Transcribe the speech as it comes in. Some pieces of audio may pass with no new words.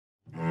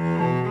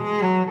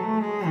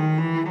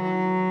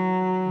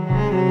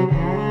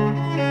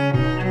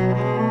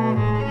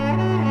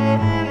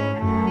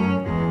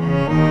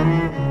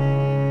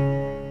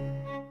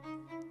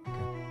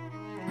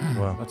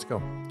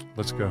go.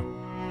 Let's go.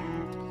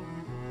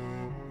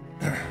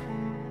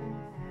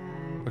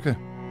 Okay.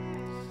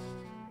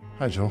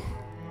 Hi, Joel.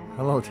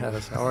 Hello,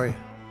 Tavis. How are you?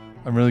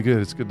 I'm really good.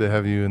 It's good to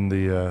have you in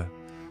the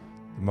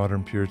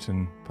Modern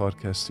Puritan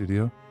podcast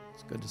studio.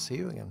 It's good to see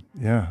you again.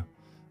 Yeah.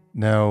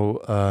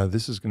 Now,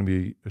 this is going to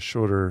be a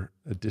shorter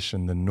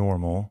edition than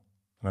normal,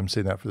 and I'm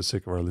saying that for the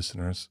sake of our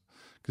listeners,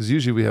 because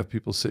usually we have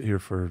people sit here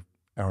for an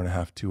hour and a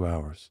half, 2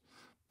 hours,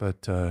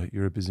 but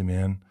you're a busy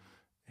man,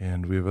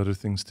 and we have other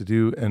things to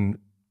do, and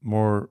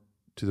more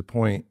to the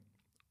point,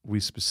 we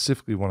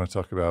specifically want to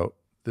talk about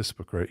this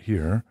book right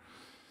here,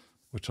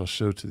 which I'll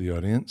show to the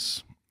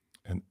audience,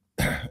 and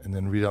and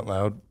then read out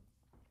loud.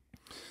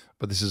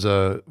 But this is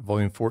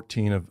volume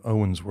 14 of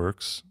Owen's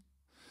works,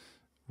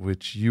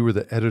 which you were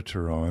the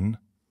editor on,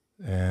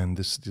 and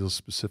this deals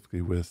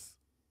specifically with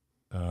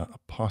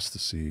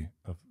apostasy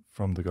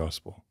from the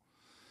gospel.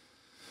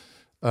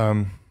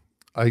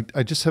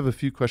 I just have a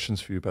few questions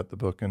for you about the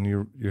book, and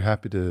you're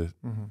happy to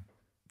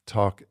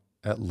talk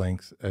at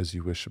length as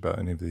you wish about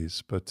any of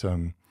these. But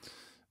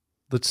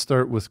let's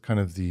start with kind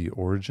of the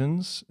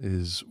origins.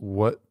 Is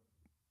what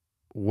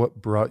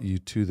brought you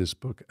to this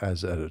book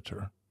as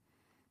editor?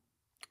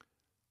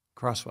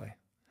 Crossway.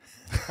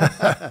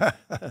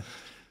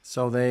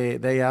 So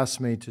they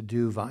asked me to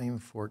do volume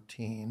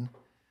 14.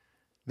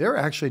 They're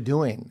actually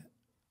doing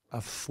a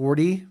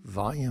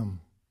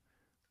 40-volume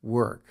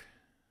work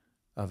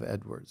of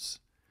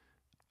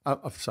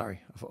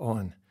of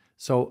Owen.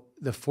 So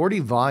the 40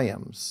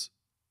 volumes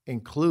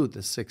include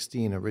the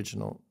 16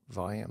 original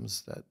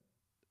volumes that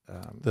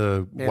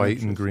The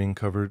white and green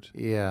covered?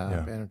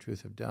 Yeah, Banner of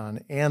Truth have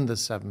done, and the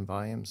 7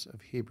 volumes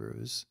of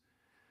Hebrews.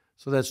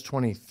 So that's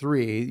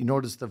 23. You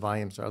notice the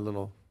volumes are a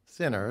little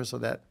thinner, so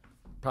that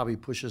probably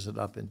pushes it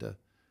up into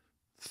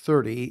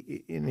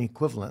 30 in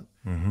equivalent,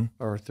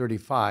 or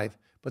 35.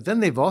 But then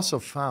they've also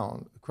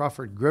found,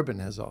 Crawford Gribben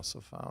has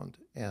also found,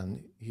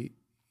 and he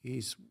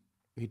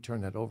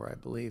turned that over, I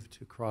believe,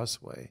 to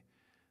Crossway,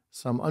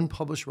 some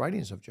unpublished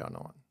writings of John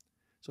Owen.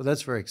 So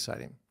that's very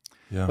exciting.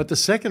 Yeah. But the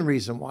second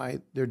reason why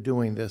they're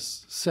doing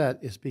this set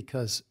is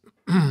because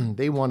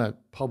they want to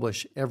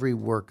publish every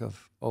work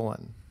of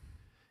Owen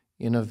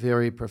in a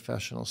very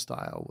professional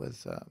style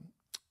with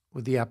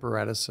the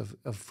apparatus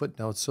of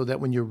footnotes, so that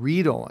when you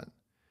read Owen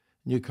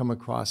and you come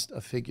across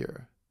a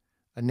figure,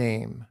 a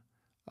name,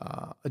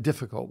 a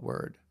difficult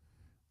word,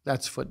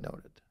 that's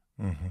footnoted.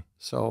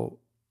 So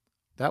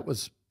that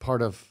was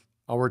part of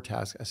our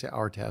task. I say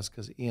our task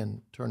because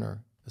Ian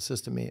Turner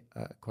assisted me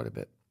quite a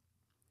bit,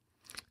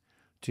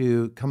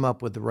 to come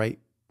up with the right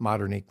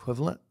modern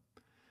equivalent,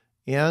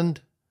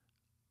 and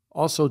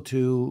also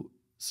to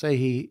say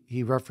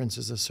he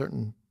references a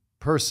certain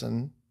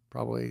person,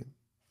 probably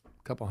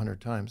a couple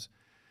hundred times,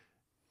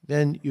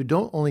 then you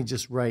don't only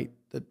just write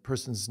the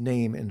person's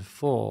name in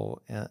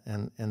full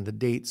and the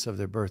dates of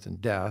their birth and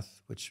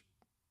death, which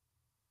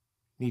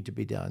need to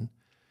be done,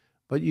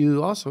 but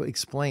you also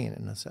explain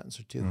in a sentence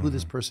or two who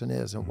this person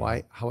is and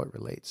how it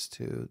relates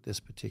to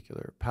this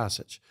particular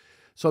passage.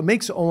 So it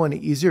makes Owen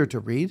easier to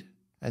read,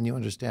 and you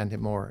understand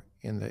him more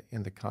in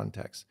the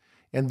context.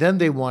 And then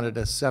they wanted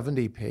a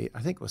 70-page,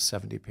 I think it was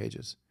 70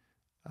 pages,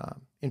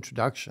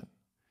 introduction.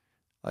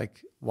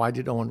 Like, why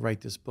did Owen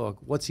write this book?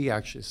 What's he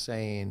actually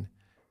saying?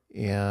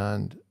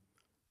 And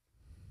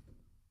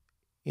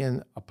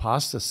in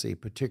Apostasy,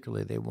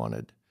 particularly, they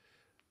wanted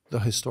the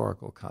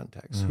historical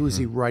context. Who is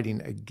he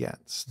writing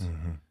against?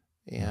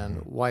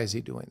 And why is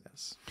he doing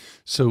this?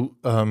 So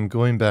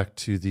going back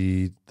to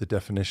the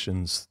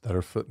definitions that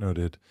are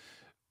footnoted,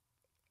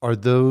 are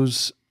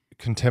those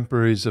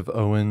contemporaries of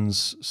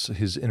Owen's,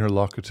 his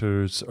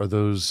interlocutors, are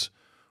those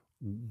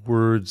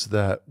words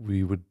that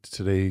we would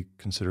today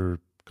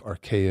consider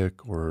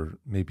archaic, or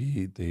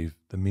maybe the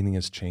meaning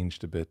has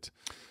changed a bit?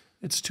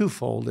 It's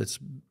twofold. It's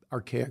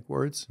archaic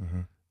words,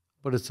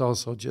 but it's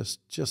also just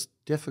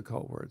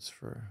difficult words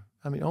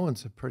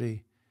Owen's a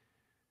pretty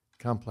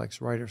complex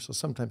writer, so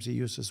sometimes he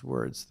uses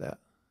words that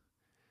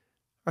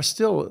are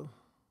still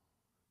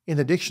in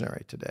the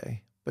dictionary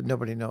today, but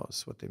nobody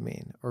knows what they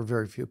mean, or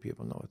very few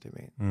people know what they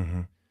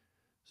mean.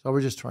 So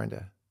we're just trying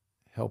to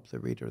help the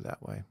reader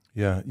that way.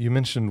 Yeah, you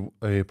mentioned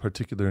a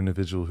particular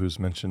individual who's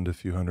mentioned a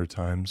few hundred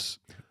times.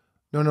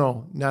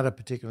 No, not a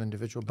particular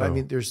individual, but I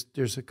mean,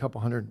 there's a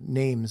couple hundred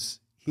names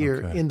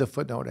here in the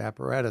footnote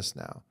apparatus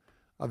now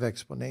of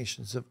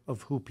explanations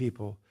of who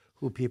people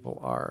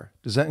are.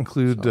 Does that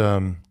include?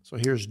 So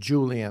here's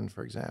Julian,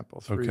 for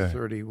example,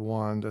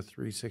 331 to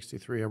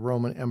 363, a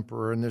Roman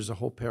emperor, and there's a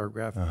whole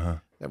paragraph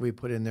that we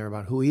put in there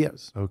about who he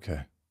is.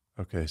 Okay.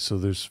 So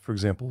there's, for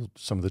example,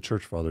 some of the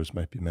church fathers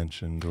might be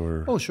mentioned,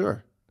 or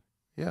Sure,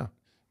 yeah,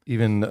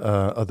 even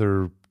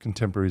other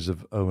contemporaries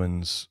of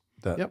Owen's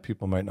that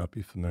people might not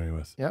be familiar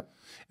with. Yep.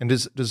 And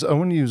does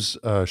Owen use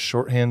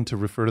shorthand to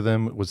refer to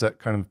them? Was that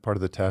kind of part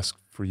of the task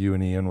for you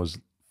and Ian, was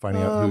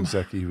finding out who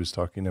exactly he was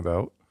talking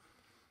about?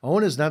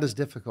 Owen is not as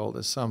difficult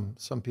as some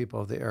people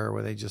of the era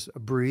where they just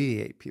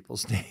abbreviate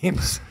people's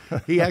names.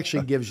 He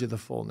actually gives you the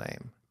full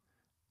name,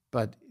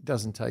 but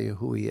doesn't tell you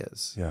who he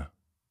is. Yeah.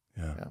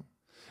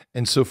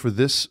 And so for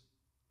this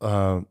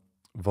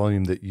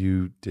volume that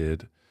you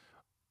did,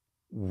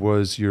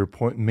 was your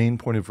main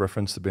point of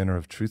reference the Banner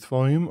of Truth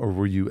volume, or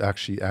were you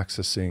actually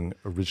accessing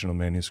original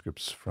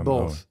manuscripts from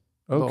Both.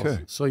 Owen? Okay.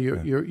 Both. So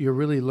you're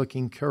really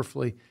looking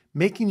carefully,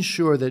 making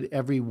sure that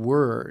every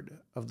word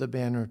of the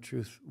Banner of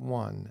Truth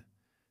 1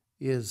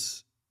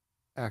 is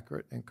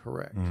accurate and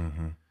correct.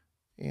 Mm-hmm.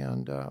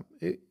 And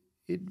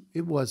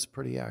it was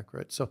pretty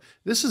accurate. So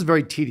this is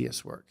very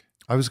tedious work.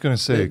 I was going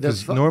to say,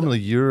 because normally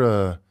you're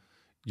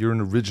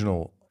an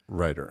original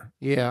writer.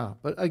 Yeah,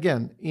 but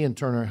again, Ian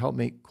Turner helped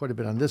me quite a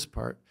bit on this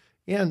part,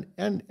 and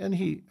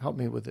he helped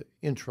me with the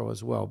intro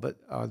as well. But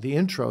the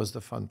intro is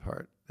the fun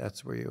part.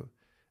 That's where you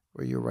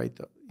write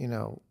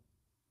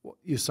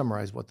you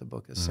summarize what the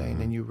book is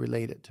saying, and you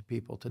relate it to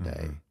people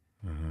today.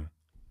 Mm-hmm.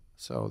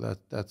 So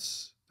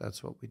that's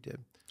what we did.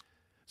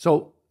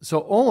 So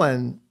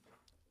Owen,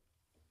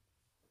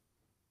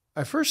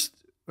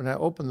 when I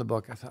opened the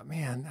book, I thought,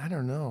 man, I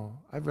don't know.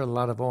 I've read a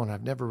lot of Owen.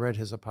 I've never read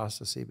his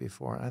Apostasy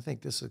before. And I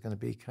think this is going to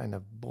be kind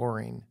of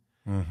boring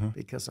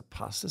because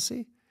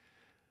apostasy,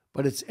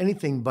 but it's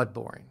anything but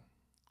boring.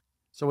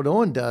 So what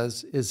Owen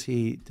does is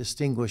he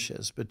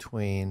distinguishes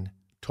between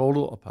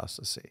total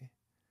apostasy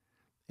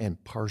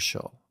and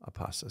partial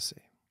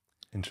apostasy.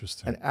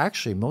 Interesting. And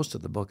actually, most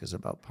of the book is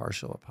about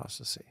partial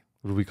apostasy.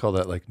 Would we call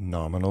that like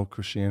nominal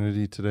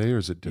Christianity today, or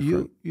is it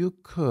different? You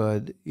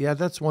could. Yeah,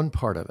 that's one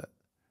part of it.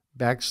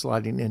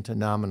 Backsliding into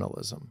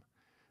nominalism.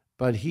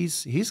 But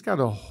he's got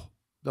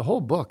the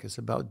whole book is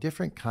about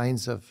different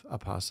kinds of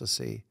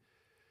apostasy.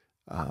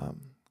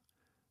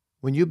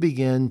 When you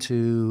begin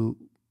to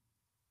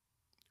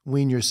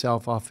wean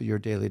yourself off of your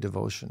daily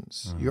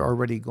devotions, you're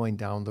already going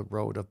down the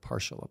road of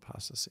partial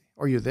apostasy,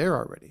 or you're there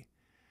already.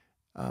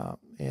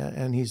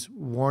 And he's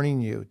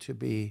warning you to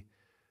be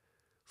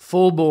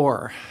full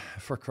bore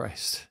for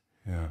Christ.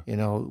 Yeah.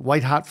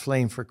 White hot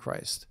flame for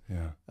Christ.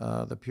 Yeah.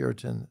 The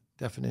Puritan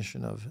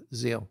definition of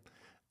zeal.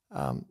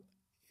 And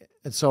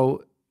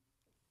so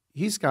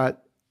he's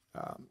got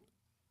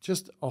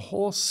just a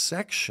whole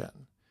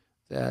section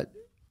that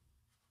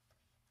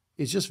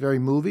is just very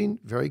moving,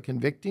 very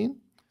convicting.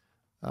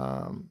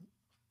 For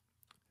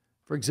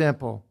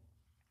example,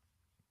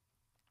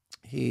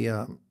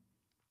 you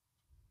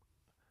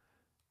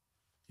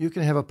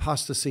can have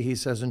apostasy, he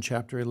says in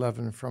chapter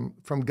 11,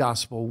 from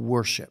gospel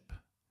worship.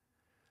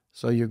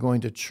 So you're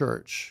going to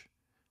church,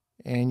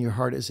 and your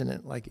heart isn't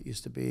it like it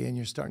used to be, and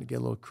you're starting to get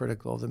a little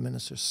critical of the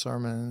minister's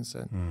sermons,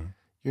 and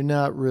you're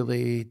not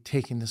really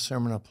taking the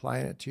sermon,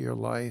 applying it to your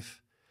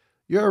life.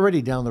 You're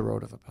already down the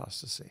road of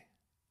apostasy.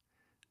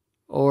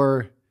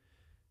 Or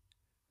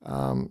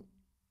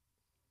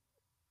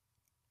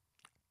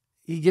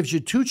he gives you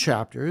 2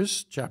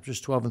 chapters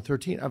 12 and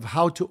 13, of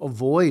how to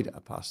avoid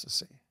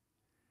apostasy,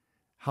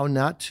 how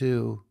not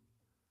to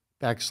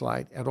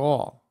backslide at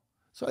all.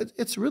 So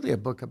it's really a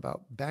book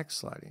about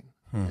backsliding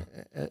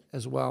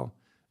as well.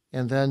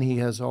 And then he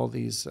has all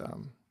these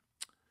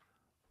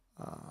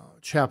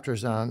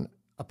chapters on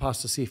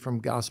apostasy from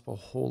gospel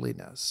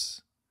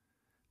holiness,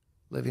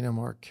 living a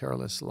more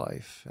careless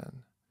life.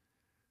 And,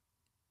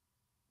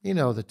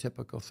 the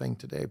typical thing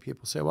today,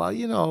 people say,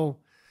 well,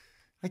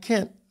 I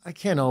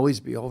can't always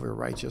be over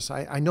righteous.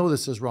 I know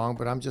this is wrong,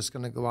 but I'm just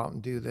going to go out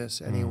and do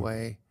this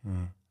anyway.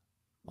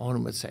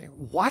 Owen would say,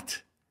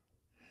 what?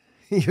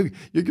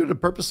 You're going to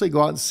purposely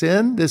go out and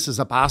sin? This is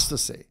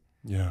apostasy.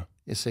 Yeah.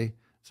 You see?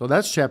 So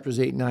that's chapters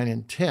 8, 9,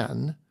 and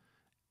 10,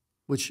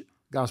 which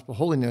gospel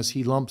holiness,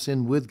 he lumps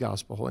in with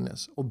gospel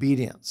holiness.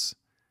 Obedience.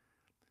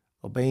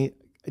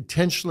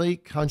 Intentionally,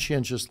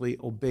 conscientiously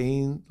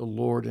obeying the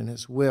Lord and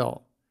his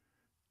will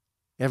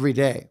every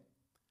day.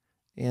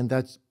 And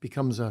that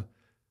becomes a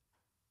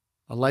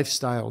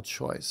lifestyle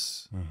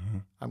choice.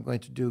 I'm going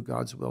to do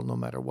God's will no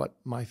matter what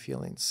my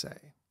feelings say.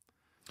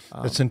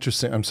 That's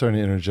interesting. I'm sorry to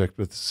interject,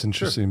 but it's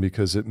interesting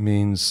because it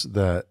means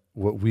that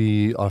what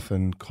we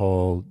often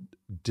call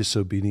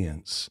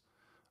disobedience,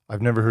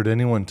 I've never heard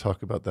anyone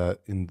talk about that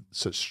in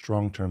such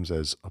strong terms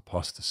as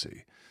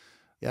apostasy.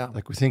 Yeah.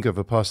 Like we think of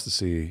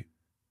apostasy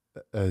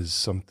as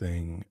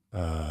something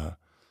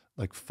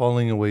like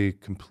falling away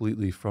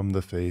completely from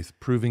the faith,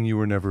 proving you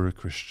were never a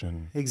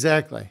Christian.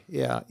 Exactly.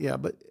 Yeah.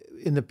 But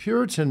in the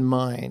Puritan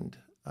mind,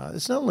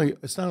 it's not only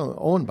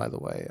Owen, by the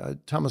way.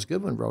 Thomas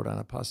Goodwin wrote on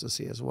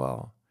apostasy as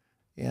well,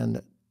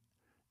 and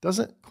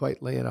doesn't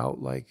quite lay it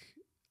out like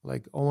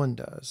Owen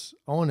does.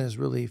 Owen is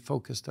really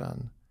focused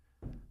on,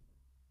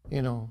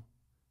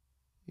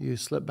 you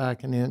slip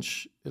back an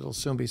inch, it'll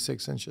soon be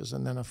 6 inches,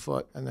 and then a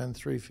foot, and then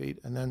 3 feet,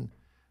 and then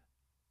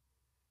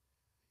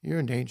you're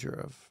in danger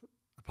of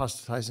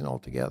apostatizing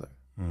altogether.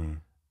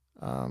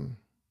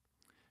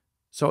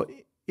 So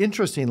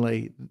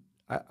interestingly,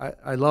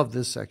 I love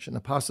this section,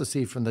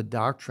 Apostasy from the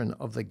Doctrine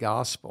of the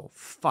Gospel,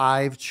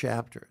 5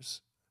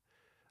 chapters.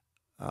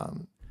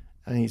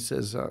 And he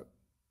says,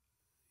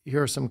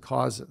 here are some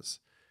causes: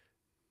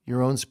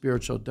 your own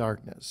spiritual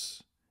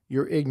darkness,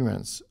 your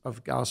ignorance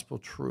of gospel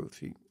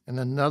truth. In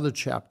another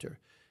chapter,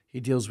 he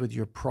deals with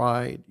your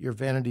pride, your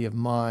vanity of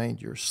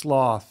mind, your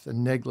sloth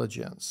and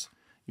negligence,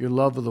 your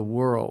love of the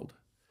world.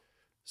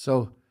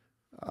 So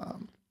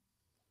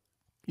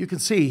you can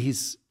see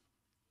he's,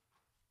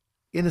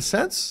 in a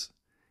sense,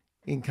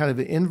 in kind of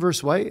an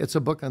inverse way, it's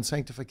a book on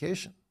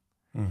sanctification.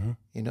 Mm-hmm.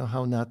 You know,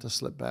 how not to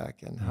slip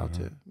back and how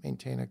to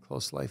maintain a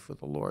close life with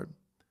the Lord.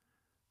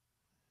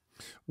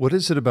 What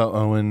is it about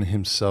Owen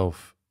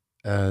himself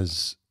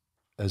as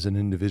an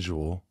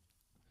individual,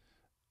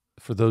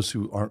 for those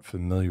who aren't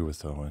familiar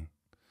with Owen,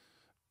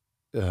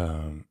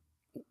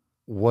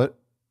 why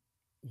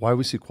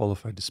was he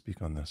qualified to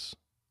speak on this?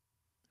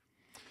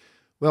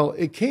 Well,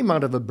 it came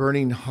out of a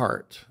burning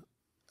heart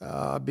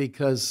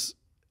because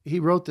he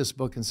wrote this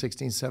book in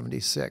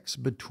 1676,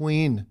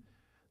 between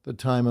the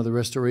time of the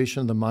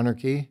restoration of the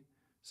monarchy,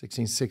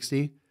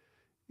 1660,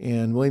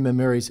 and William and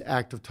Mary's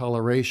Act of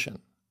Toleration,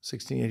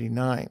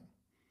 1689.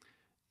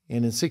 And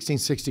in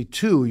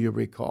 1662, you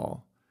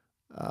recall,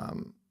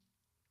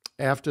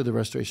 after the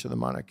restoration of the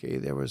monarchy,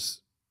 there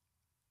was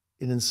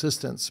an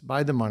insistence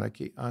by the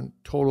monarchy on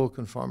total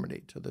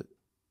conformity to the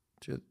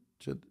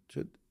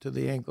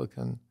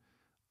Anglican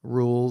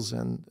rules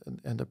and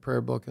the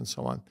prayer book and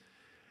so on.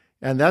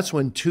 And that's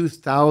when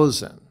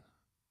 2,000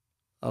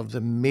 of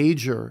the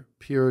major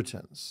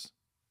Puritans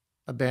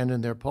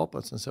abandoned their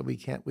pulpits and said, we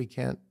can't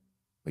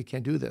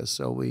do this.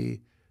 So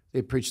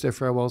they preached their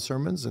farewell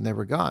sermons and they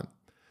were gone.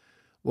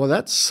 Well,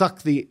 that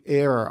sucked the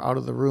air out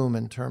of the room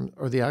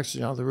or the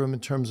oxygen out of the room in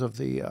terms of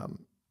the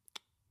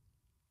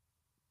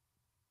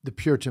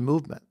Puritan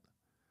movement,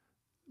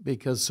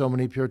 because so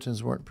many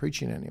Puritans weren't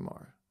preaching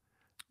anymore.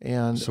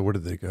 And so where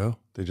did they go?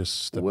 They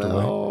just stepped away?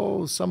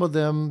 Well, some of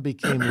them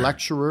became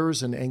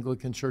lecturers in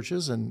Anglican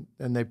churches, and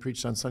they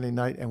preached on Sunday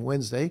night and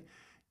Wednesday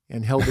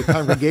and held the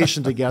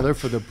congregation together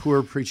for the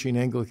poor preaching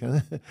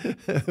Anglican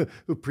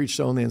who preached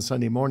only on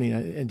Sunday morning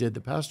and did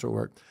the pastoral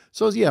work.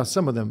 So, yeah,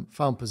 some of them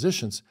found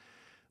positions.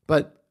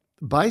 But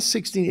by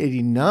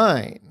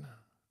 1689,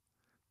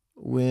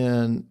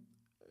 when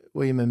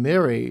William and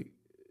Mary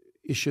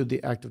issued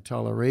the Act of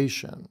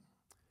Toleration,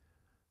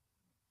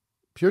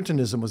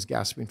 Puritanism was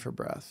gasping for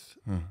breath,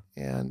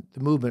 and the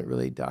movement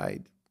really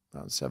died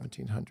around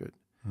 1700.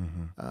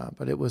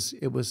 But it was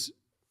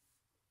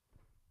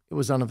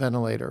on a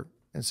ventilator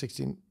in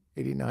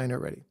 1689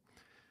 already.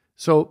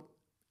 So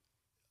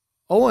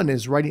Owen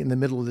is right in the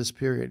middle of this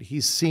period.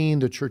 He's seen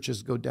the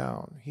churches go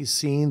down. He's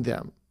seen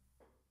them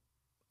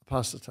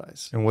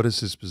apostatize. And what is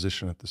his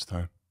position at this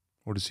time?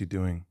 What is he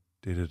doing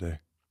day to day?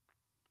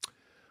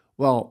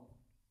 Well,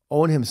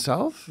 Owen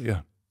himself?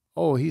 Yeah.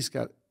 Oh, he's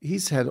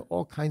had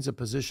all kinds of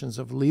positions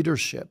of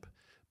leadership,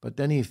 but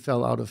then he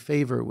fell out of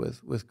favor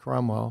with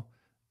Cromwell,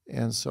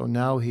 and so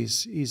now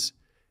this is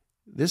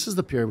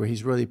the period where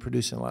he's really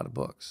producing a lot of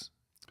books.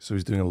 So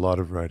he's doing a lot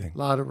of writing. A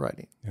lot of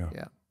writing.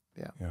 Yeah.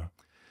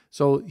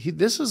 So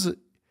this is,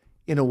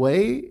 in a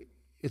way,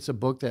 it's a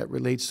book that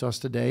relates to us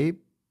today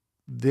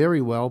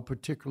very well,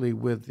 particularly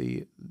with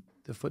the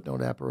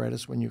footnote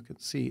apparatus, when you can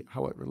see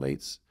how it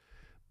relates.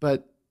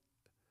 But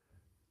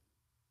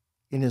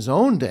in his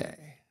own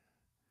day,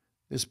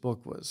 this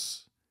book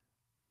was,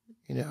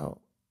 a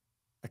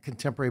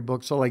contemporary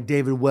book. So like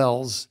David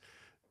Wells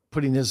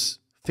putting his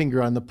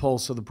finger on the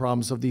pulse of the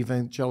problems of the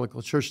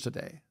evangelical church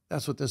today.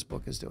 That's what this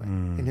book is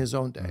doing in his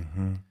own day.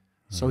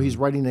 So he's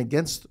writing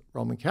against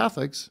Roman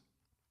Catholics.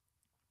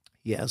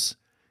 Yes.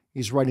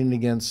 He's writing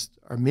against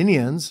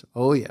Arminians.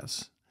 Oh,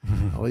 yes.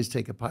 Always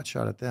take a pot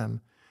shot at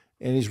them.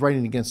 And he's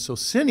writing against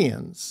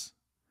Socinians.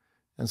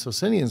 And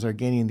Socinians are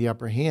gaining the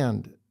upper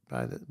hand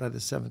by the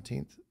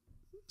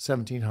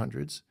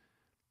 1700s.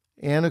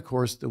 And, of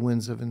course, the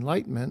winds of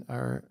enlightenment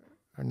are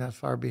not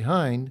far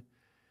behind.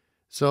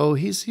 So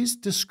he's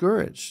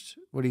discouraged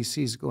what he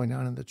sees going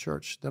on in the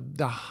church.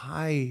 The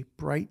high,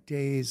 bright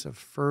days of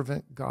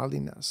fervent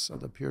godliness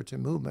of the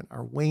Puritan movement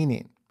are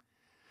waning.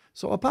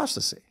 So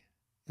Apostasy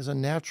is a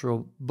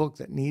natural book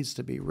that needs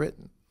to be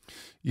written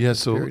in a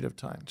period of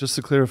time. Just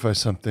to clarify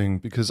something,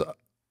 because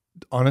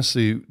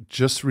honestly,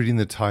 just reading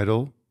the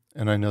title,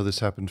 and I know this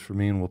happened for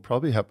me and will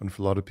probably happen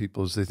for a lot of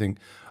people, is they think,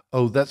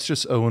 oh, that's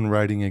just Owen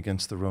writing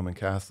against the Roman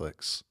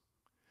Catholics,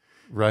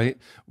 right?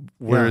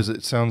 Whereas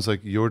it sounds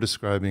like you're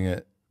describing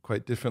it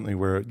quite differently,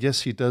 where,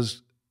 yes, he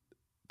does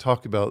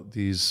talk about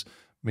these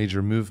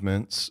major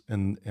movements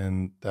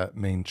and that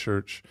main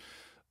church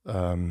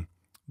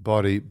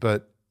body,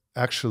 but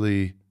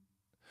actually,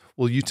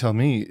 well, you tell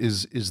me,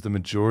 is the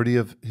majority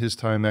of his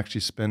time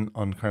actually spent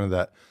on kind of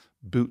that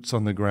boots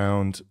on the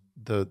ground,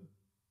 the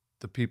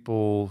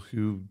people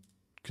who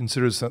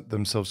consider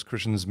themselves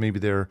Christians, maybe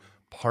they're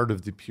part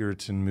of the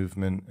Puritan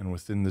movement and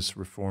within this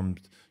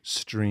Reformed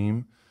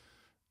stream?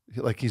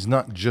 Like, he's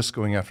not just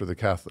going after the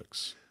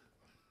Catholics.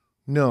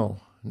 No.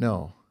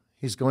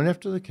 He's going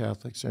after the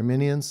Catholics,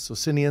 Arminians,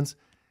 Socinians,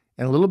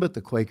 and a little bit the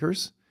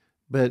Quakers,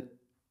 but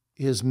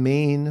his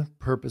main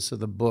purpose of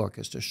the book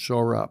is to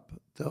shore up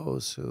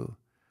those who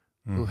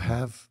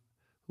have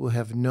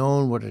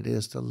known what it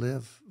is to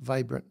live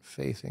vibrant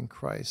faith in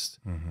Christ.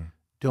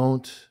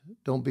 Don't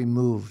be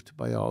moved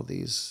by all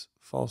these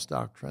false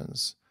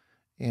doctrines,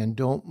 and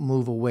don't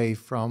move away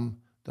from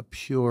the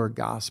pure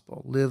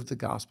gospel. Live the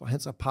gospel,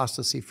 hence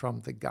apostasy from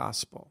the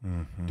gospel.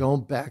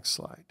 Don't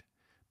backslide,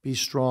 Be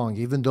strong,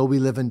 even though we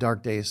live in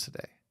dark days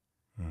today.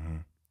 Mm-hmm.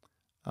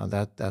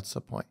 That's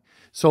the point.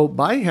 So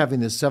by having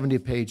this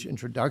 70-page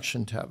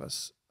introduction,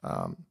 Tevis,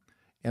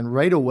 and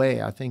right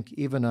away, I think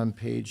even on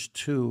page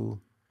 2,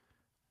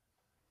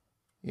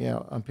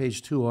 on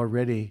page 2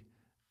 already,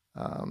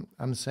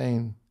 I'm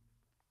saying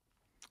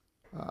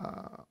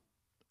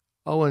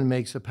Owen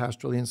makes a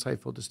pastorally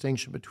insightful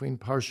distinction between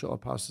partial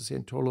apostasy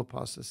and total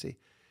apostasy.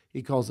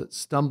 He calls it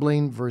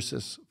stumbling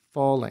versus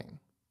falling.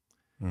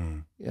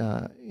 Mm.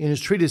 In his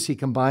treatise, he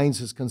combines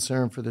his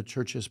concern for the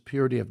church's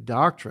purity of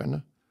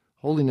doctrine,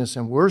 holiness,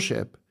 and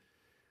worship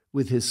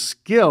with his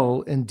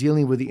skill in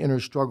dealing with the inner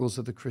struggles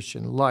of the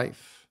Christian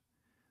life,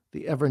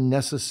 the ever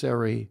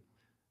necessary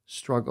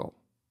struggle,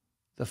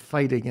 the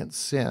fight against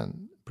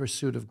sin,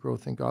 pursuit of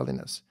growth and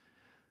godliness,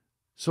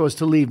 so as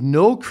to leave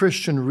no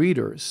Christian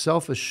reader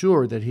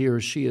self-assured that he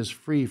or she is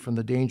free from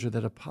the danger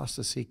that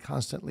apostasy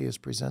constantly is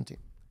presenting.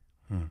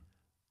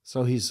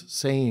 So he's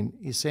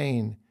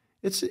saying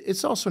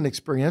it's also an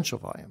experiential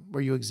volume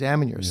where you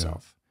examine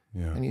yourself.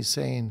 Yeah. And he's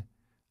saying,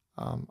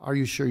 are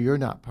you sure you're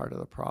not part of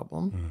the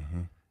problem?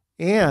 Mm-hmm.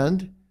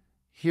 And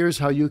here's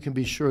how you can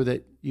be sure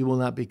that you will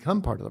not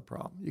become part of the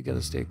problem. You got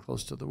to stay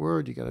close to the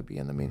Word. You got to be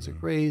in the means of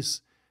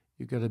grace.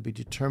 You got to be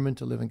determined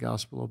to live in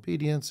gospel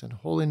obedience and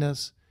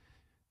holiness,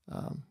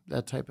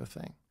 that type of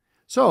thing.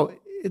 So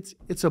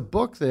it's a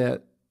book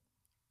that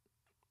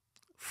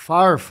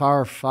far,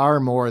 far, far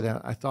more than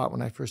I thought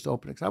when I first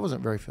opened it, because I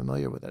wasn't very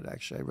familiar with it,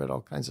 actually. I read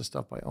all kinds of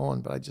stuff by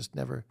Owen, but I just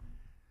never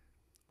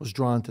was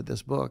drawn to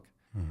this book.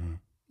 Mm-hmm.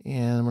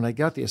 And when I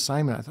got the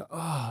assignment, I thought,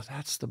 oh,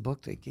 that's the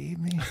book they gave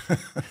me.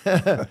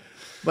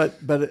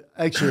 but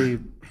actually,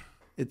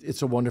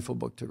 it's a wonderful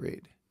book to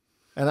read.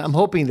 And I'm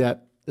hoping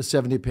that the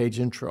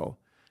 70-page intro,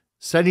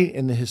 setting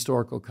in the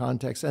historical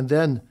context, and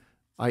then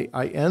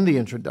I end the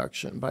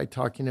introduction by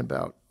talking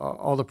about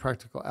all the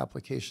practical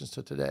applications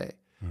to today.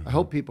 Mm-hmm. I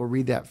hope people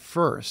read that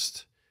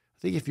first.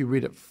 I think if you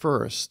read it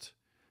first,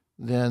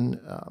 then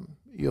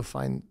you'll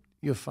find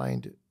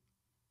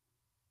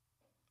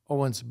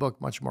Owen's book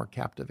much more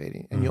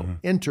captivating, and you'll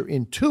enter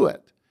into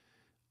it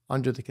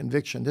under the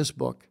conviction this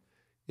book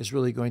is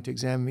really going to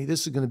examine me.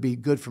 This is going to be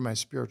good for my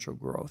spiritual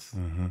growth,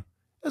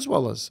 as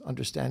well as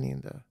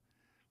understanding the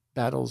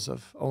battles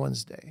of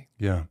Owen's day.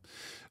 Yeah.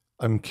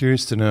 I'm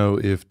curious to know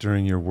if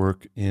during your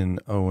work in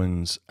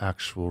Owen's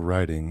actual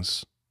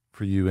writings,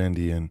 for you and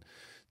Ian,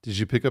 did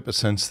you pick up a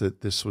sense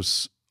that this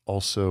was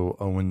also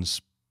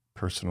Owen's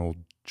personal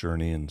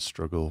journey and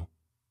struggle?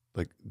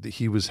 Like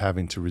he was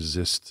having to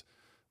resist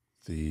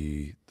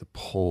the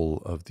pull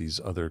of these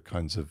other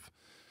kinds of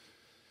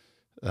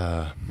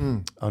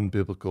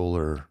unbiblical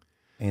or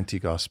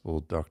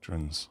anti-gospel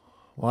doctrines?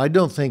 Well, I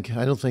don't think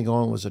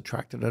Owen was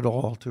attracted at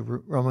all to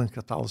Roman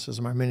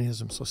Catholicism,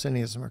 Arminianism,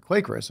 Socinianism, or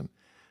Quakerism.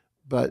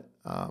 But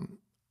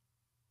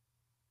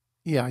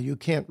you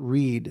can't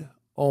read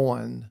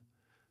Owen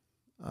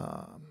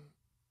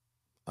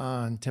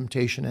on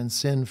temptation and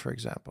sin, for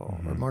example,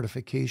 or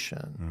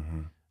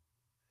mortification,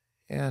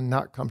 and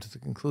not come to the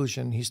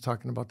conclusion he's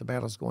talking about the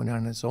battles going on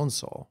in his own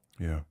soul.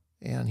 Yeah.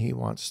 And he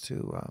wants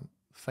to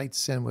fight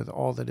sin with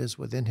all that is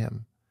within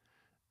him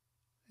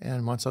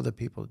and wants other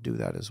people to do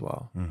that as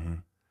well. Mm-hmm.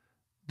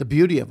 The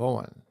beauty of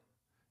Owen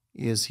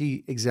is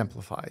he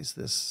exemplifies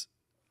this,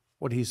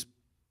 what he's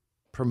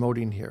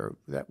promoting here,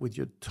 that with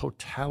your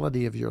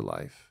totality of your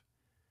life,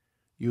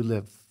 you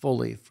live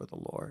fully for the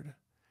Lord.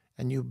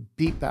 And you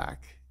beat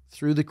back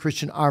through the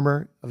Christian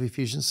armor of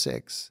Ephesians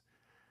 6,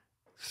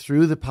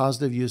 through the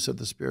positive use of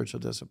the spiritual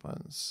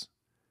disciplines,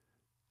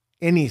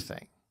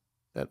 anything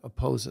that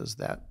opposes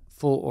that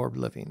full orb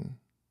living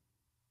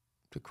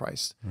to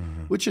Christ,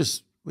 which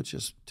is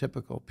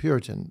typical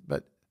Puritan,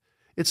 but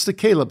it's the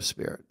Caleb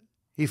spirit.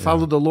 He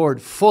followed the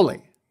Lord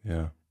fully.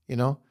 Yeah.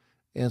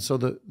 And so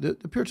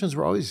the Puritans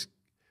were always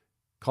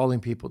calling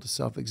people to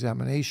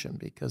self-examination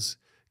because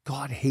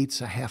God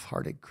hates a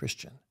half-hearted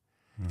Christian.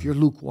 If you're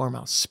lukewarm,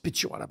 I'll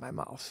spit you out of my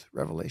mouth,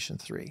 Revelation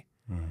 3.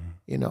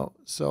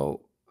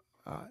 So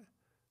the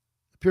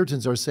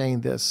Puritans are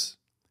saying this,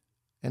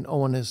 and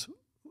Owen is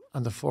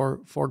on the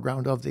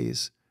foreground of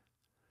these.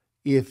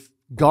 If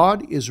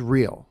God is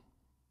real,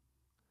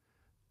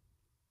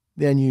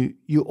 then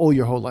you owe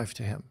your whole life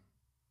to him.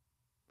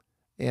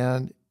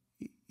 And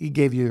he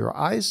gave you your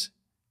eyes.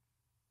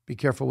 Be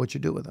careful what you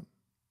do with them.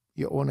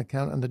 You owe an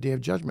account on the day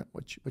of judgment,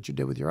 what you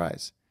did with your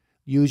eyes.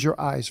 Use your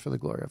eyes for the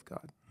glory of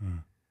God.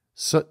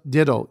 So,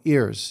 ditto,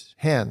 ears,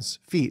 hands,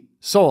 feet,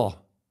 soul.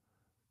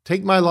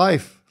 Take my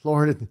life,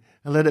 Lord,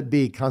 and let it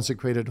be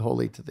consecrated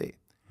wholly to thee.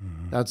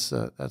 That's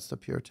the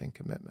Puritan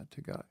commitment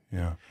to God.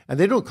 Yeah. And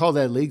they don't call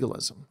that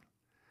legalism.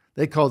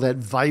 They call that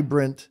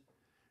vibrant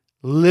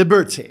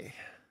liberty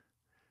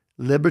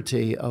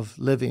of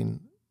living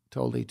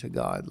totally to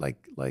God.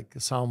 Like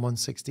Psalm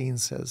 116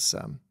 says,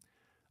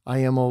 I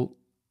am,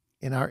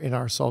 in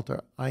our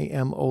Psalter, I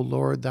am, O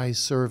Lord, thy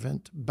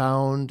servant,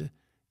 bound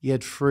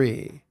yet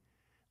free,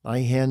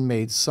 thy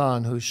handmaid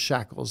son, whose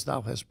shackles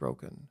thou hast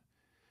broken.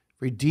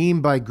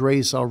 Redeemed by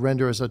grace, I'll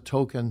render as a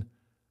token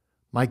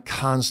my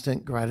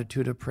constant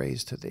gratitude of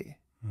praise to thee.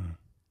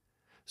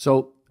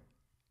 So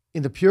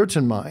in the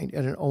Puritan mind,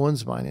 and in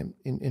Owen's mind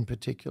in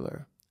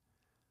particular,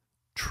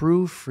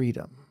 true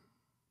freedom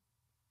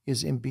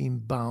is in being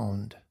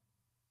bound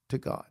to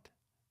God,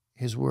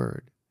 His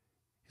Word,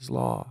 His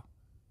law,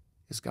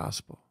 His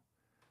gospel.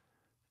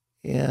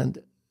 And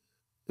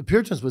the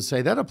Puritans would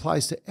say that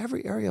applies to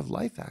every area of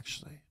life,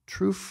 actually.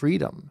 True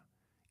freedom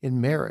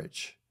in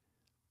marriage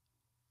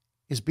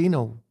is being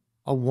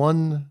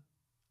I'm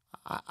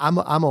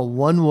a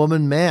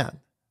one-woman man.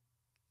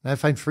 And I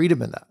find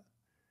freedom in that.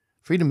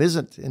 Freedom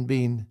isn't in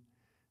being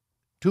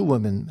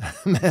two-woman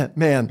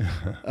man.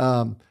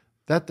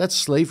 That's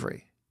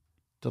slavery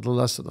to the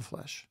lust of the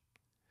flesh.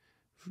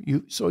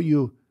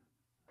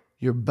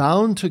 You're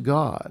bound to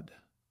God,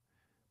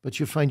 but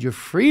you find your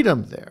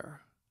freedom there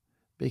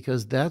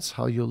because that's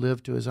how you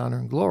live to His honor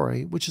and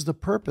glory, which is the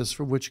purpose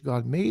for which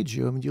God made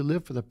you. And when you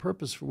live for the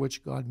purpose for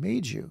which God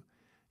made you,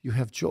 you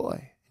have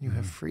joy and you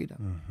have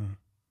freedom.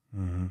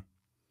 Mm-hmm. Mm-hmm.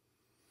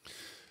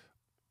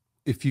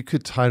 If you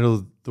could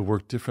title the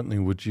work differently,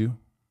 would you?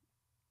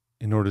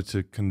 In order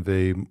to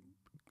convey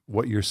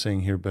what you're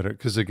saying here better?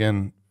 Because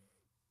again,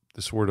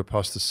 this word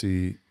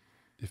apostasy,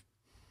 if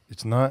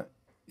it's not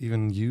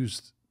even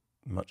used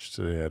much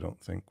today, I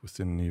don't think,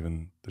 within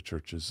even the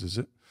churches, is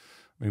it?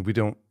 I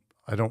mean,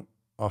 I don't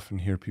often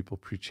hear people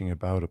preaching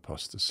about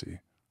apostasy.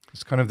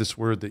 It's kind of this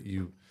word that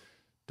you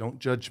don't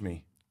judge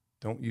me,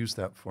 don't use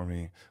that for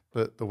me.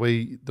 But the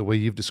way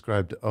you've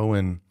described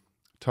Owen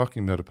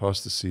talking about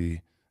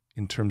apostasy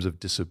in terms of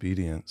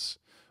disobedience,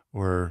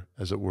 or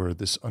as it were,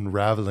 this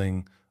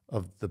unraveling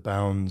of the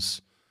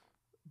bands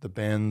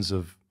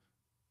of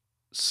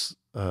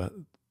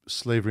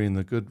slavery in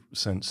the good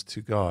sense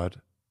to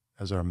God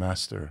as our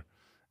master,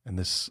 and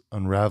this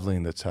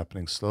unraveling that's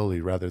happening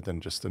slowly rather than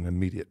just an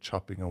immediate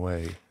chopping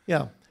away.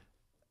 Yeah.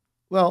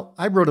 Well,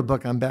 I wrote a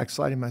book on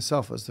backsliding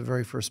myself. It was the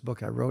very first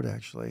book I wrote,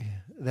 actually.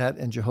 That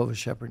and Jehovah's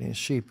Shepherding His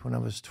Sheep when I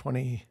was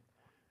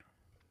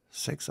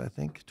 26, I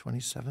think,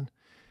 27.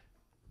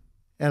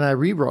 And I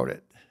rewrote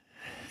it.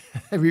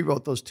 I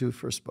rewrote those two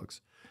first books.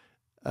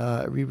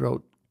 I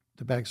rewrote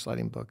the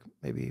backsliding book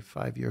maybe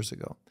 5 years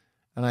ago.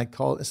 And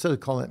instead of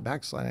calling it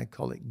backsliding, I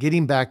called it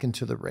Getting Back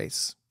into the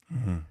Race.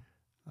 Mm-hmm.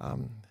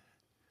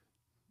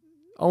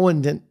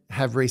 Owen didn't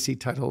have racy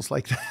titles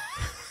like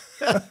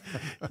that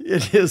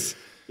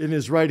in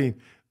his writing.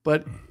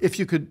 But if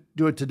you could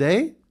do it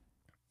today,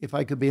 if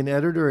I could be an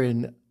editor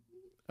and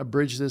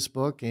abridge this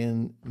book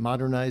and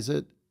modernize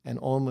it, and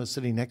Owen was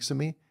sitting next to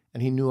me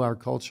and he knew our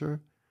culture,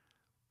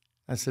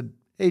 I said,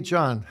 "Hey,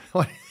 John,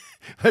 why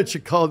don't you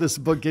call this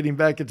book Getting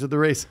Back into the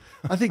Race?"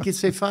 I think he'd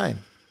say fine.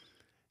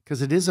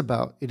 Because it is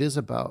about,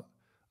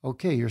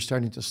 okay, you're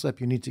starting to slip.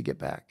 You need to get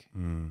back.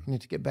 You need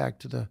to get back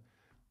to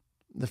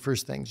the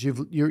first things.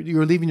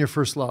 You're leaving your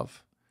first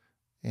love,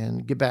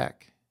 and get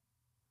back.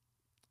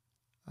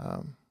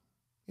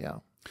 Yeah.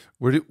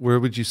 Where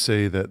would you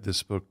say that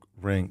this book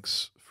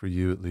ranks for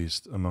you, at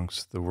least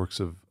amongst the works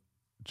of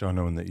John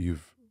Owen that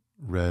you've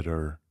read,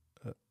 or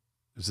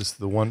is this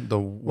the one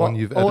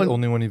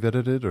only one you've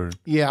edited, or?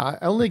 Yeah, I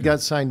only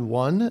got signed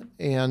one,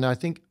 and I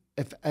think.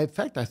 In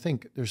fact, I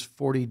think there's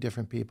 40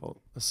 different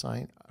people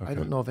assigned. Okay. I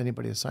don't know if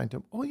anybody assigned to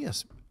him. Oh,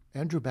 yes,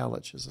 Andrew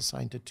Ballich is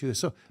assigned to 2.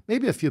 So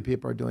maybe a few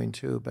people are doing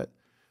 2, but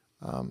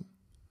I'm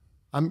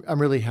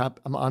really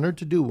happy. I'm honored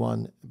to do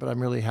 1, but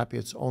I'm really happy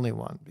it's only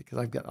 1 because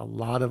I've got a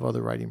lot of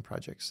other writing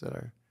projects that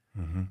are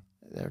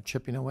they're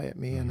chipping away at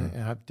me and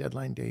have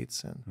deadline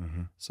dates.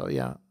 And so,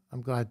 yeah,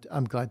 I'm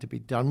glad to be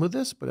done with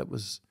this, but it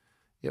was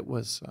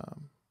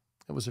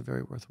a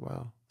very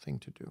worthwhile thing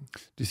to do.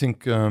 Do you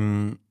think?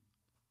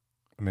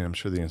 I mean, I'm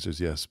sure the answer is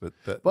yes, but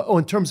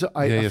in terms of,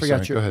 I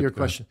forgot your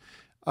question.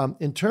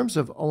 In terms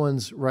of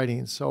Owen's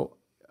writing, so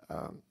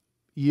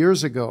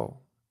years ago,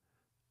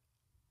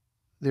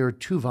 there were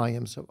 2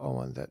 volumes of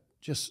Owen that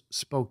just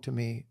spoke to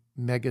me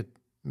mega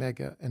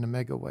in a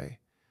mega way.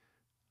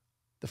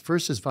 The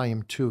first is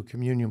volume 2,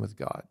 Communion with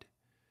God.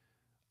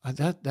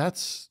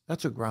 That's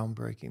a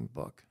groundbreaking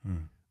book.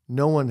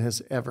 No one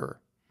has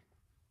ever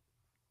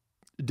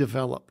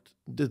developed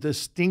the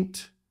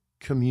distinct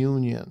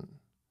communion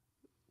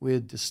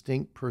with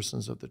distinct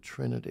persons of the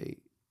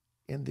Trinity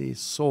in the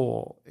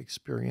soul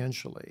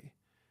experientially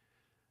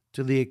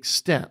to the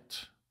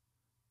extent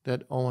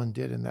that Owen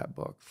did in that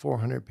book,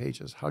 400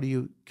 pages. How do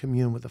you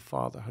commune with the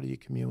Father? How do you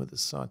commune with the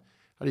Son?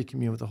 How do you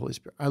commune with the Holy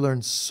Spirit? I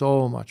learned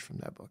so much from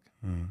that book.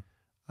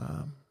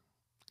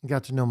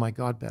 Got to know my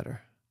God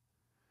better.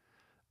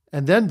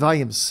 And then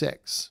volume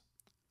 6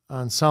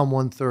 on Psalm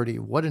 130,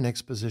 what an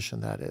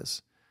exposition that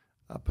is,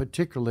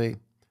 particularly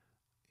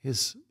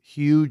his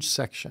huge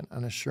section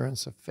on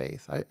assurance of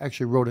faith. I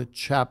actually wrote a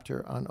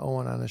chapter on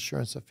Owen on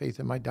assurance of faith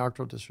in my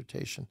doctoral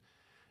dissertation.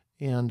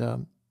 And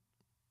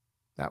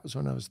that was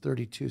when I was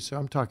 32. So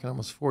I'm talking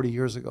almost 40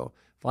 years ago.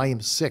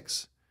 Volume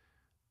 6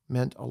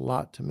 meant a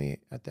lot to me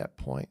at that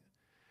point.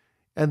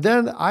 And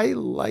then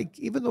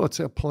even though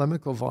it's a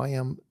polemical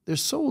volume,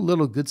 there's so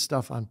little good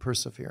stuff on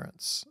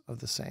perseverance of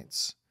the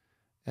saints.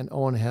 And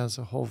Owen has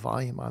a whole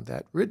volume on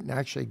that, written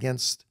actually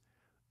against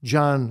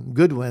John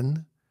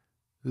Goodwin,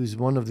 who's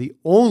one of the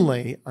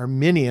only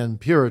Arminian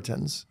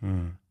Puritans.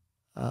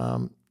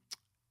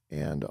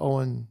 And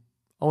Owen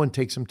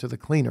takes him to the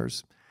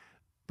cleaners.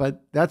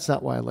 But that's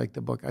not why I like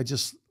the book. I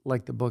just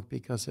like the book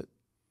because it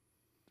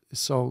is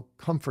so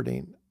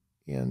comforting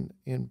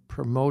in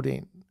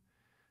promoting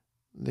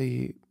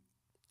the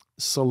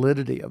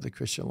solidity of the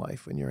Christian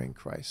life when you're in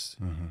Christ.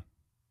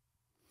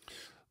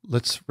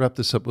 Let's wrap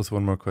this up with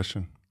one more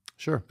question.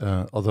 Sure.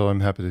 Although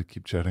I'm happy to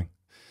keep chatting,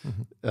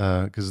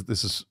 because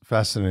this is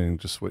fascinating,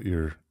 just what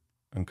you're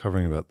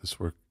uncovering about this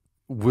work.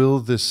 Will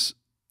this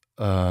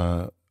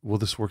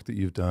work that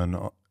you've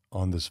done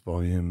on this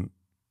volume,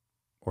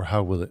 or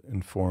how will it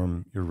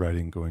inform your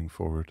writing going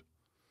forward?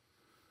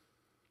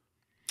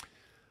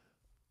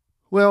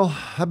 Well,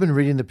 I've been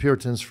reading the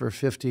Puritans for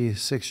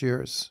 56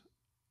 years.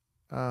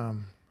 I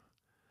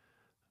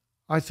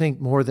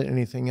think more than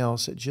anything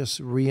else, it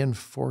just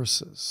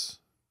reinforces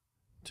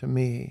to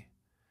me,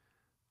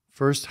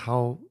 first,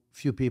 how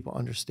few people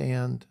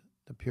understand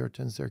the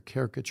Puritans. They're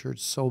caricatured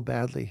so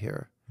badly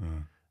here.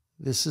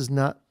 This is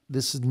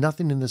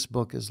nothing in this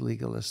book is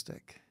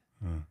legalistic.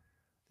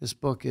 This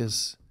book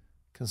is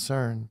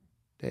concerned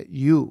that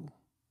you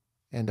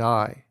and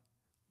I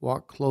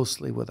walk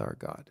closely with our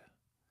God.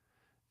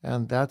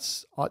 And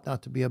that ought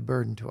not to be a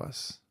burden to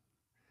us.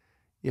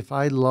 If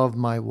I love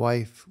my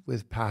wife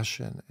with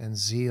passion and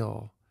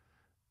zeal,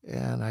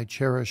 and I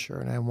cherish her,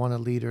 and I want to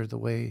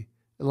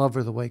love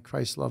her the way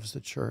Christ loves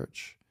the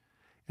church,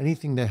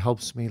 anything that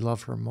helps me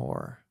love her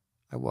more,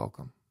 I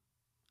welcome.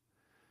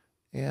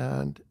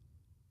 And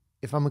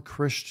if I'm a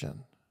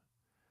Christian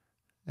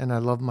and I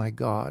love my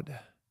God,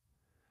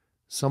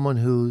 someone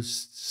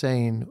who's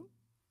saying,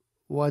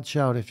 watch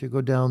out, if you go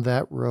down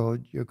that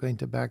road, you're going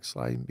to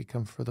backslide and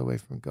become further away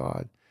from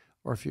God.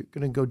 Or if you're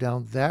going to go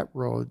down that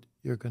road,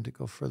 you're going to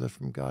go further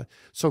from God.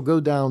 So go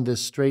down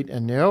this straight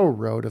and narrow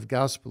road of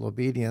gospel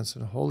obedience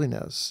and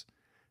holiness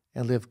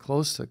and live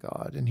close to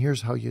God. And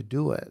here's how you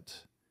do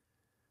it.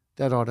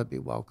 That ought to be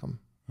welcome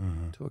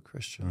to a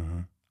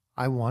Christian.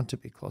 I want to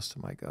be close to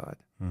my God.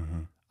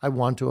 I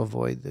want to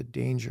avoid the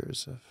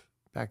dangers of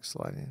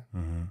backsliding.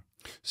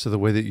 So the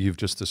way that you've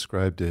just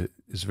described it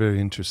is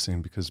very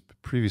interesting, because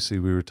previously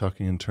we were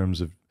talking in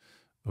terms of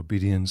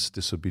obedience,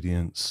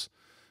 disobedience,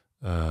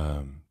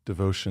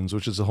 devotions,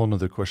 which is a whole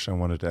nother question I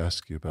wanted to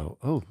ask you about.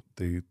 Oh,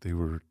 they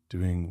were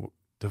doing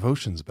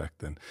devotions back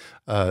then.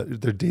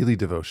 They're daily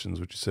devotions,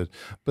 which you said.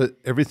 But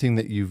everything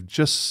that you've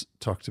just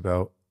talked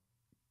about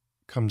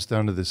comes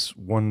down to this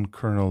one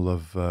kernel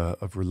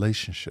of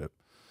relationship.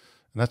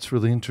 And that's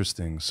really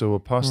interesting. So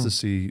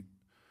apostasy,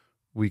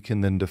 we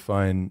can then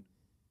define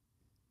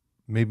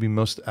maybe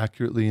most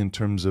accurately in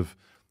terms of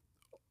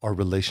our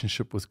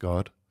relationship with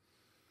God.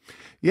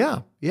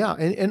 Yeah.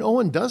 And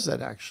Owen does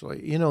that,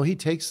 actually. You know, he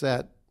takes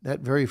that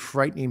very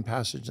frightening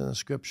passage in the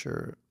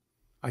Scripture.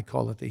 I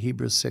call it the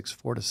Hebrews 6,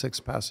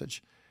 4-6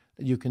 passage,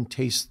 that you can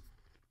taste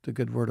the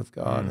good word of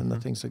God and the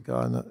things of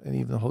God, and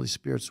even the Holy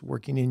Spirit's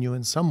working in you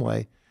in some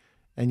way.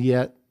 And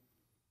yet,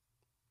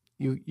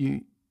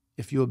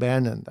 if you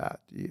abandon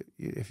that,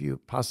 if you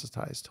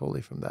apostatize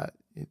totally from that,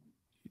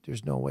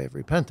 there's no way of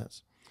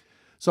repentance.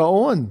 So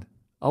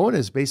Owen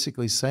is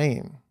basically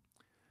saying,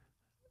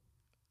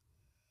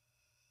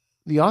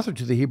 the author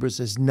to the Hebrews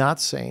is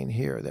not saying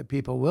here that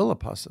people will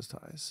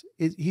apostatize.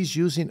 He's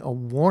using a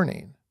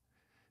warning,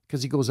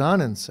 because he goes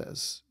on and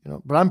says,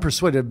 but I'm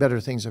persuaded of better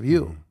things of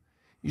you.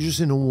 He's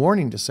using a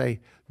warning to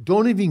say,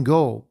 don't even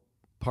go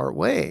part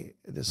way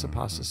this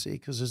apostasy,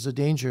 because there's a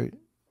danger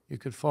you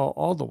could fall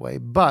all the way,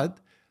 but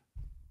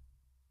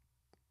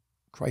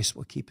Christ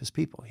will keep his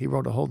people. He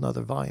wrote a whole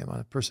nother volume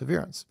on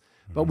perseverance.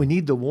 But we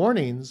need the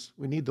warnings.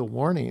 We need the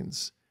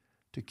warnings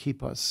to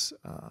keep us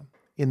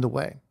in the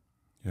way.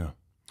 Yeah.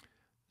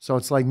 So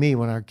it's like me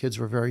when our kids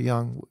were very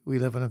young. We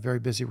live on a very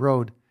busy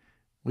road.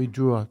 We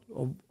drew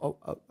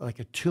like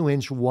a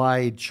 2-inch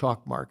wide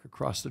chalk mark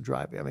across the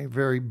driveway. I mean, a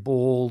very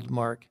bold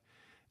mark.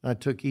 And I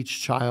took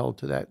each child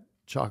to that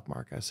chalk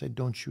mark. I said,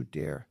 don't you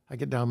dare. I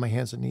get down on my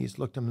hands and knees,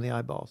 looked them in the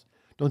eyeballs.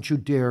 Don't you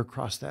dare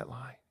cross that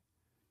line.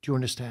 Do you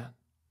understand?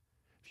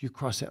 If you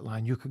cross that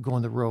line, you could go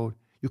on the road.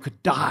 You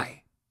could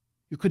die.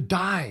 You could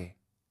die.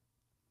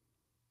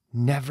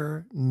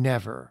 Never,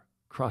 never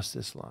cross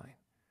this line.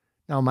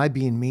 Now, am I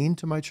being mean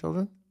to my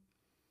children?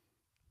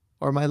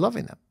 Or am I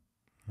loving them?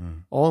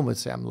 Owen would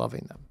say, I'm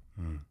loving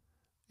them.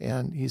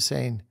 And he's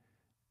saying,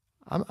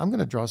 I'm going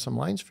to draw some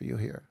lines for you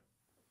here.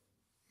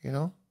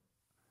 Don't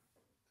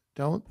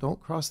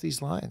cross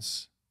these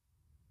lines.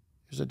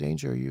 There's a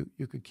danger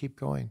you could keep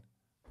going.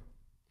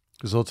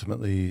 Because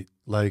ultimately,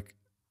 like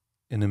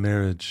in a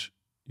marriage,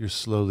 you're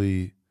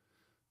slowly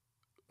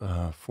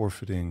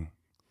forfeiting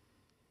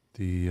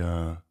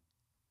the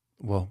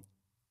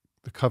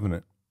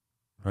covenant,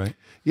 right?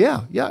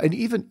 Yeah, and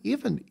even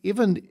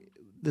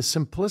the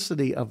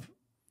simplicity of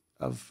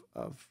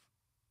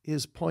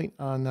his point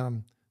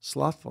on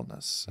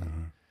slothfulness.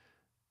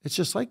 It's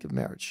just like a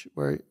marriage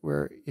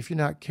where if you're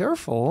not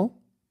careful,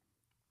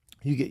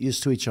 you get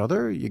used to each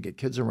other, you get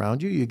kids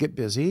around you, you get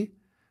busy.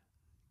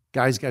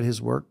 Guy's got his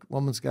work,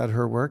 woman's got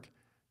her work.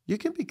 you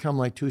can become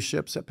like two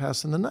ships that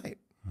pass in the night.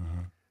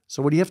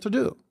 So what do you have to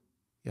do?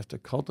 You have to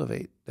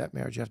cultivate that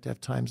marriage. You have to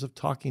have times of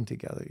talking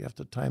together. You have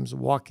to have times of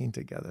walking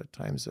together,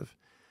 times of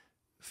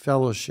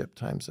fellowship,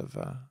 times of,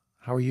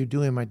 how are you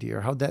doing, my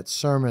dear? How'd that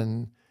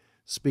sermon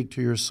speak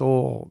to your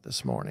soul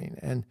this morning?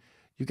 And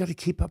you got to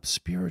keep up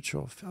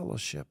spiritual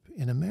fellowship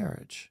in a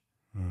marriage.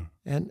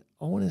 And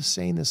Owen is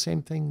saying the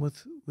same thing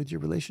with your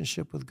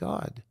relationship with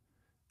God.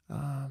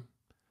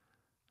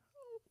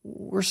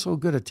 We're so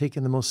good at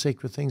taking the most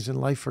sacred things in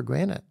life for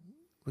granted.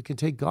 We can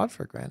take God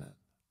for granted.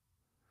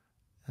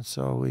 And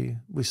so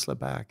we slip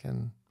back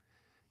and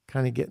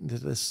kind of get into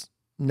this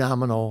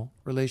nominal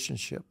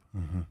relationship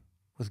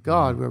with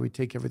God where we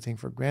take everything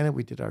for granted.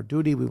 We did our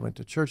duty. We went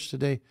to church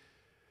today.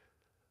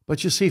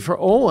 But you see, for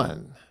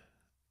Owen,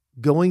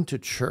 going to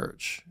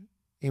church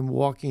and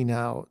walking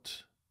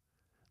out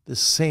the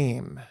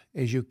same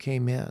as you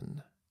came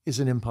in is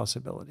an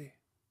impossibility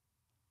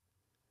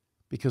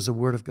because the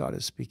Word of God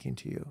is speaking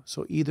to you.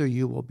 So either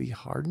you will be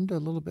hardened a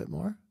little bit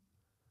more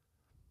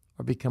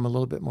or become a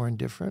little bit more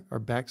indifferent or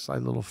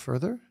backslide a little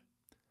further,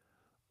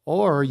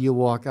 or you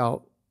walk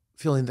out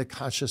feeling the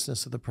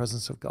consciousness of the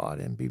presence of God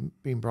and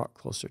being brought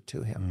closer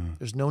to Him.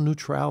 There's no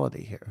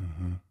neutrality here.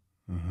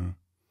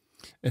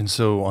 And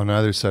so on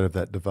either side of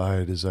that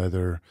divide is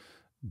either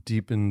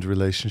deepened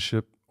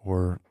relationship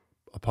or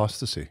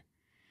apostasy.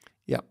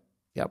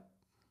 Yep.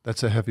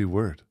 That's a heavy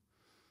word.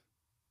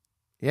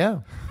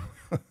 Yeah.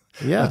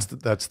 That's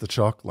the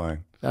chalk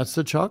line. That's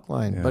the chalk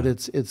line. Yeah. But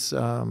it's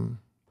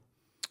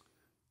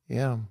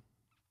yeah.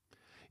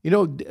 You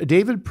know,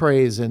 David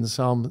prays in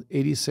Psalm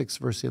 86,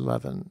 verse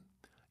 11,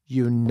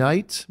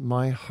 unite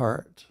my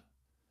heart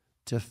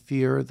to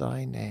fear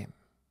thy name.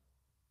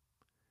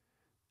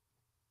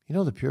 You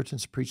know, the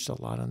Puritans preached a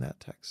lot on that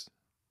text.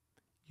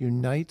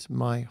 Unite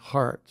my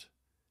heart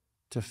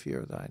to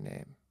fear thy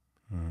name.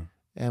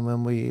 And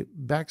when we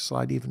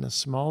backslide even the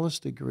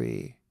smallest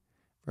degree,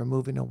 we're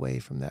moving away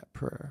from that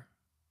prayer.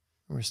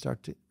 And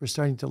we're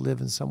starting to live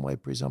in some way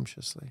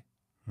presumptuously.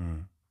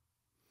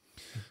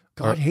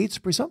 God hates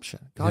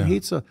presumption. God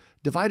hates a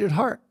divided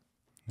heart.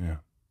 Yeah.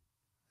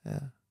 Yeah.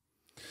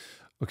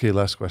 Okay,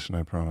 last question,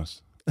 I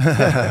promise.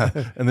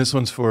 And this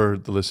one's for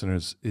the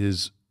listeners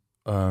is,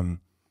 and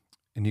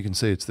you can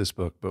say it's this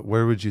book, but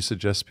where would you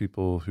suggest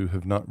people who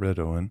have not read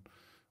Owen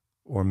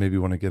or maybe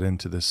want to get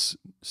into this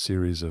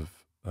series of,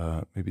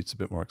 maybe it's a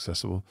bit more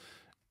accessible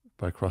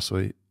by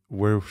Crossway,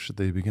 where should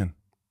they begin?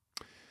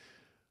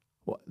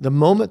 Well, the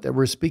moment that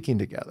we're speaking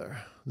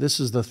together, this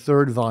is the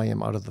third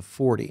volume out of the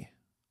 40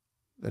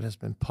 that has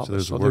been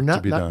published. So there's work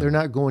to be done. They're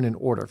not going in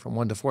order from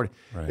 1 to 40.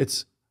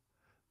 Right.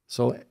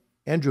 So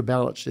Andrew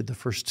Ballich did the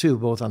first two,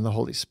 both on the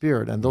Holy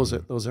Spirit, and those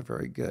are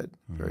very good,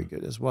 very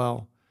good as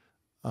well.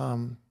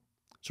 So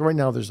right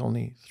now there's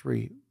only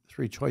three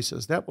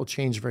choices. That will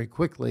change very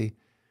quickly.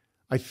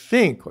 I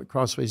think what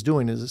Crossway's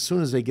doing is as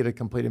soon as they get a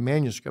completed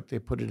manuscript, they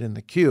put it in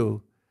the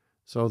queue.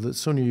 So the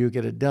sooner you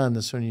get it done,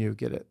 the sooner you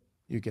get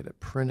it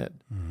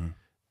printed.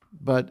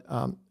 But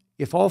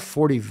if all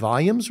 40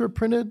 volumes were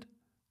printed,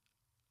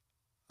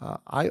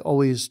 I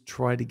always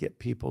try to get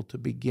people to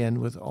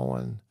begin with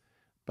Owen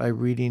by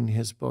reading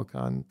his book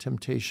on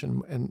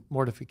temptation and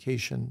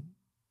mortification,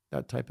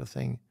 that type of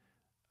thing,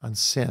 on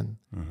sin,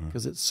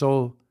 because it's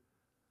so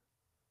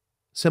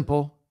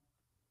simple,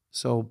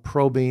 so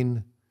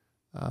probing.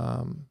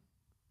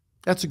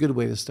 That's a good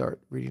way to start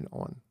reading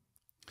Owen.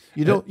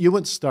 You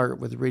wouldn't start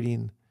with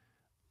reading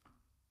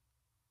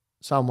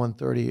Psalm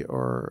 130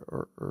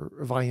 or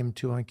Volume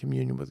 2 on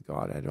communion with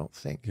God, I don't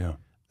think. Yeah.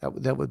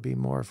 That would be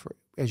more for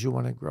as you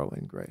want to grow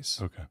in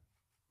grace.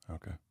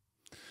 Okay.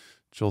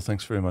 Joel,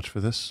 thanks very much for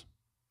this.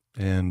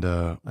 And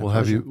we'll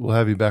have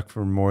you back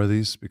for more of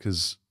these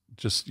because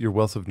just your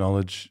wealth of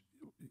knowledge,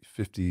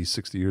 50,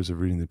 60 years of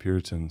reading the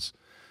Puritans,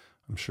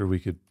 I'm sure we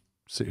could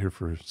sit here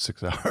for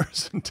 6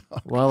 hours and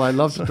talk. Well, I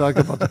love to talk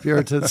about the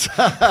Puritans.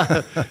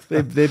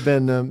 They've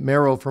been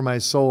marrow for my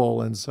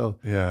soul. And so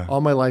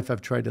all my life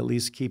I've tried to at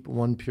least keep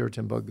one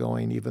Puritan book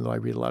going, even though I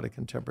read a lot of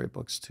contemporary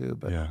books too.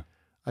 But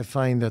I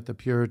find that the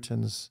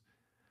Puritans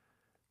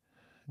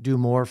do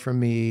more for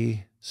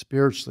me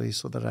spiritually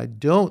so that I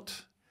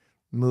don't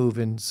move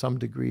in some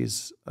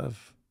degrees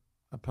of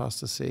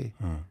apostasy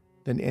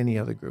than any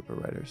other group of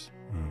writers.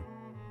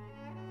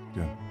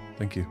 Good.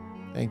 Thank you.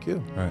 Thank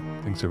you. All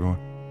right. Thanks,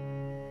 everyone.